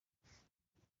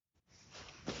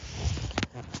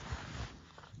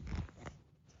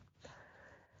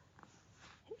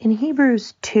In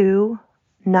Hebrews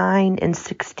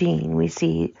 2:9-16, we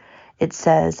see it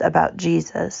says about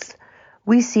Jesus,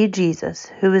 "We see Jesus,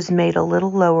 who is made a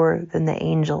little lower than the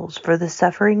angels for the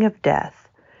suffering of death,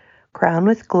 crowned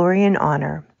with glory and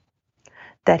honor,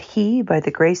 that he, by the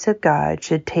grace of God,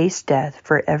 should taste death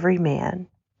for every man.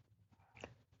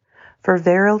 For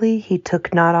verily he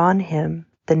took not on him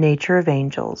the nature of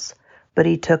angels, but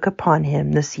he took upon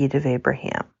him the seed of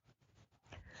Abraham."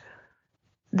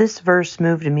 This verse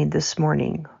moved me this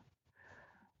morning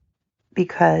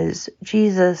because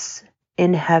Jesus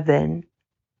in heaven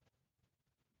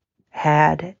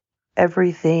had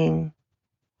everything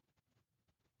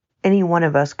any one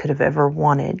of us could have ever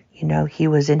wanted. He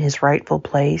was in his rightful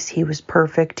place. He was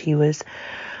perfect. He was,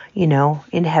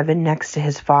 in heaven next to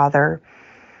his Father.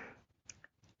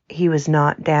 He was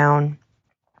not down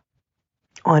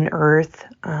on earth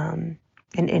in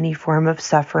any form of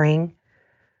suffering.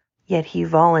 Yet he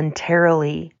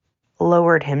voluntarily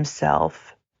lowered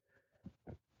himself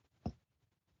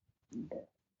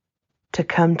to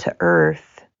come to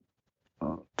earth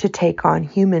to take on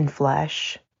human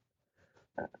flesh,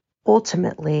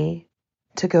 ultimately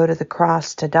to go to the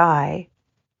cross to die,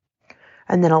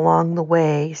 and then along the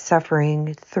way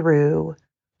suffering through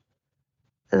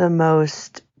the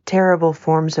most terrible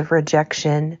forms of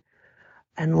rejection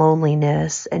and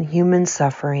loneliness and human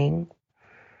suffering.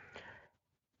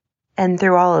 And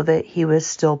through all of it, he was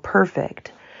still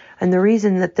perfect. And the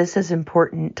reason that this is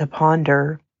important to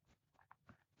ponder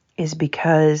is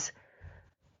because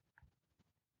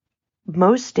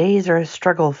most days are a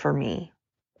struggle for me.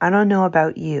 I don't know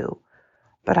about you,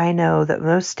 but I know that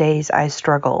most days I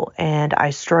struggle, and I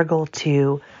struggle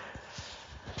to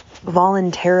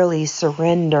voluntarily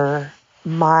surrender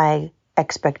my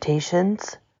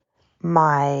expectations,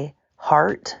 my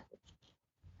heart,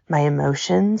 my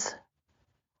emotions,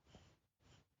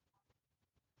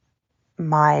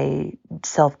 my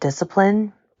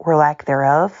self-discipline or lack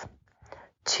thereof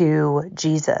to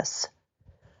Jesus.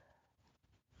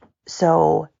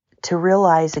 So to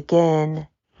realize again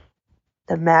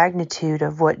the magnitude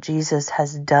of what Jesus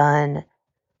has done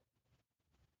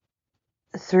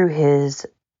through his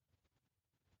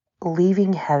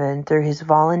leaving heaven, through his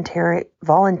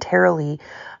voluntarily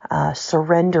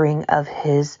surrendering of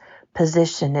his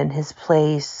position and his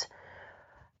place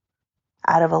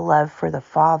out of a love for the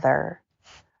Father,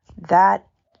 that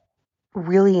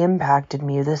really impacted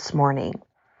me this morning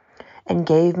and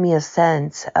gave me a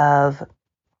sense of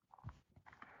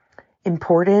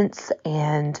importance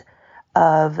and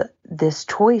of this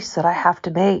choice that I have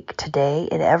to make today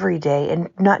and every day, and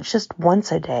not just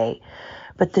once a day,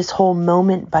 but this whole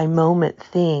moment by moment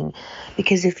thing.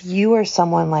 Because if you are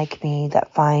someone like me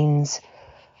that finds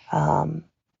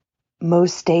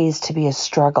most days to be a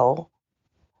struggle,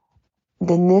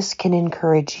 then this can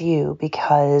encourage you,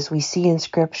 because we see in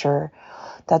Scripture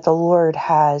that the Lord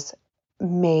has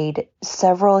made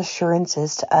several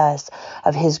assurances to us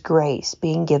of his grace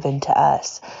being given to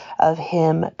us, of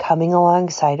him coming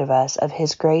alongside of us, of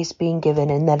his grace being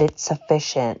given, and that it's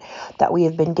sufficient, that we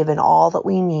have been given all that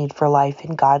we need for life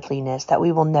and godliness, that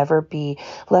we will never be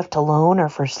left alone or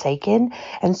forsaken.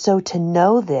 And so to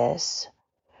know this,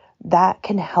 that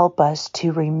can help us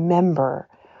to remember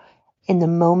in the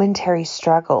momentary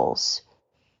struggles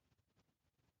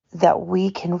that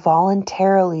we can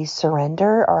voluntarily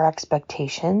surrender our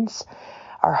expectations,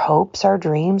 our hopes, our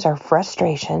dreams, our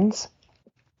frustrations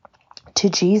to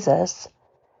Jesus,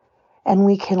 and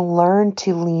we can learn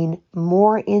to lean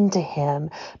more into him,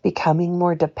 becoming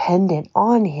more dependent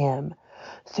on him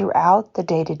throughout the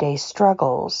day-to-day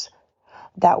struggles,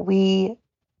 that we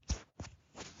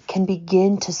can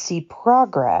begin to see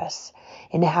progress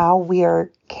in how we are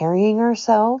carrying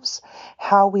ourselves,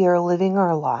 how we are living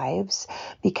our lives,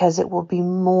 because it will be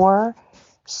more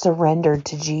surrendered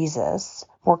to Jesus,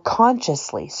 more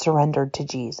consciously surrendered to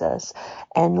Jesus,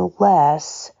 and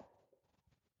less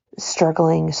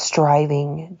struggling,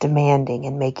 striving, demanding,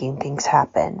 and making things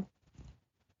happen.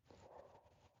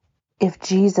 If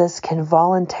Jesus can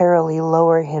voluntarily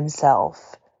lower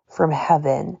himself from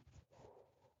heaven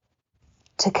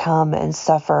to come and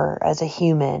suffer as a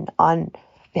human on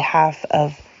behalf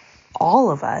of all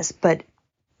of us, but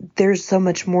there's so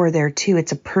much more there too.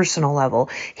 It's a personal level.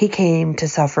 He came to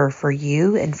suffer for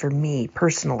you and for me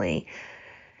personally.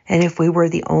 And if we were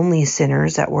the only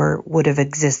sinners that would have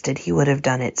existed, he would have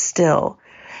done it still.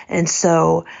 And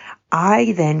so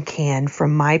I then can,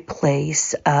 from my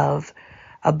place of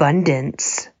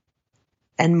abundance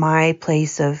and my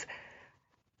place of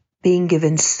being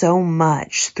given so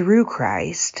much through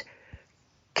Christ,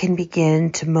 can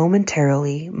begin to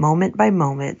momentarily, moment by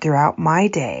moment throughout my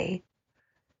day,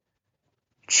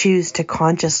 choose to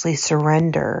consciously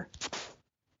surrender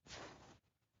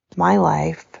my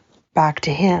life back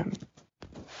to Him.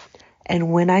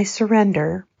 And when I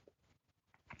surrender,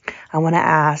 I want to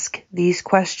ask these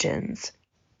questions.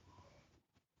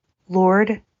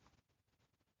 Lord,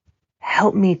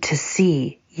 help me to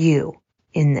see you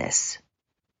in this.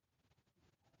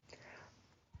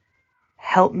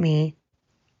 Help me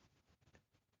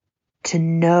to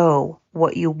know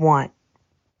what you want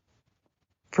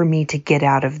for me to get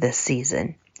out of this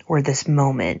season or this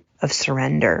moment of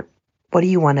surrender. What do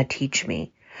you want to teach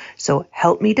me? So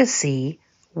help me to see.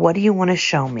 What do you want to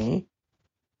show me?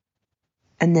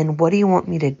 And then what do you want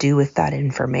me to do with that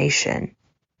information?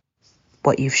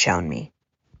 What you've shown me.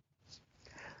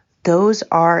 Those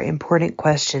are important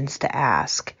questions to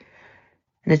ask.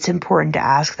 And it's important to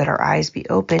ask that our eyes be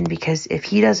open, because if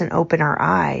He doesn't open our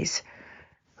eyes,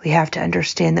 we have to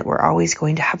understand that we're always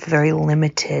going to have a very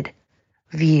limited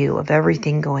view of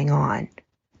everything going on.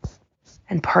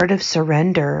 And part of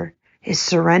surrender is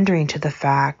surrendering to the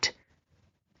fact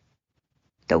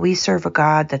that we serve a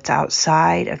God that's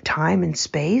outside of time and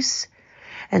space.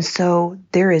 And so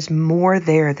there is more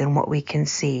there than what we can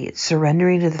see. It's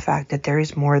surrendering to the fact that there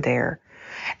is more there.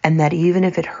 And that even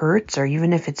if it hurts or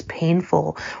even if it's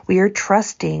painful, we are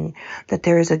trusting that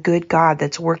there is a good God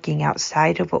that's working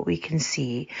outside of what we can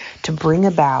see to bring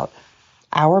about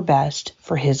our best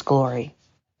for His glory.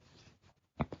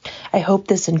 I hope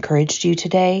this encouraged you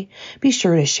today. Be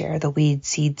sure to share the Weeds,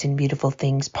 Seeds, and Beautiful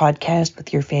Things podcast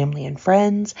with your family and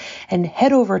friends, and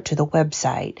head over to the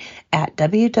website at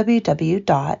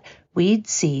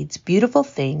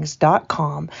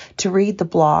www.weedseedsbeautifulthings.com to read the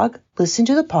blog, listen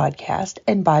to the podcast,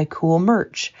 and buy cool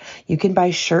merch. You can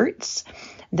buy shirts.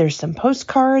 There's some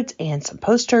postcards and some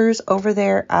posters over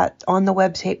there on the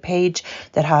website page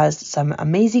that has some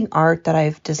amazing art that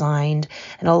I've designed.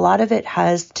 And a lot of it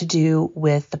has to do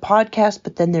with the podcast,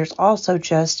 but then there's also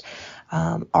just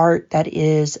art that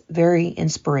is very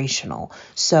inspirational.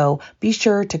 So be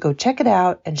sure to go check it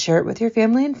out and share it with your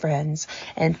family and friends.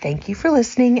 And thank you for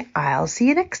listening. I'll see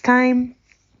you next time.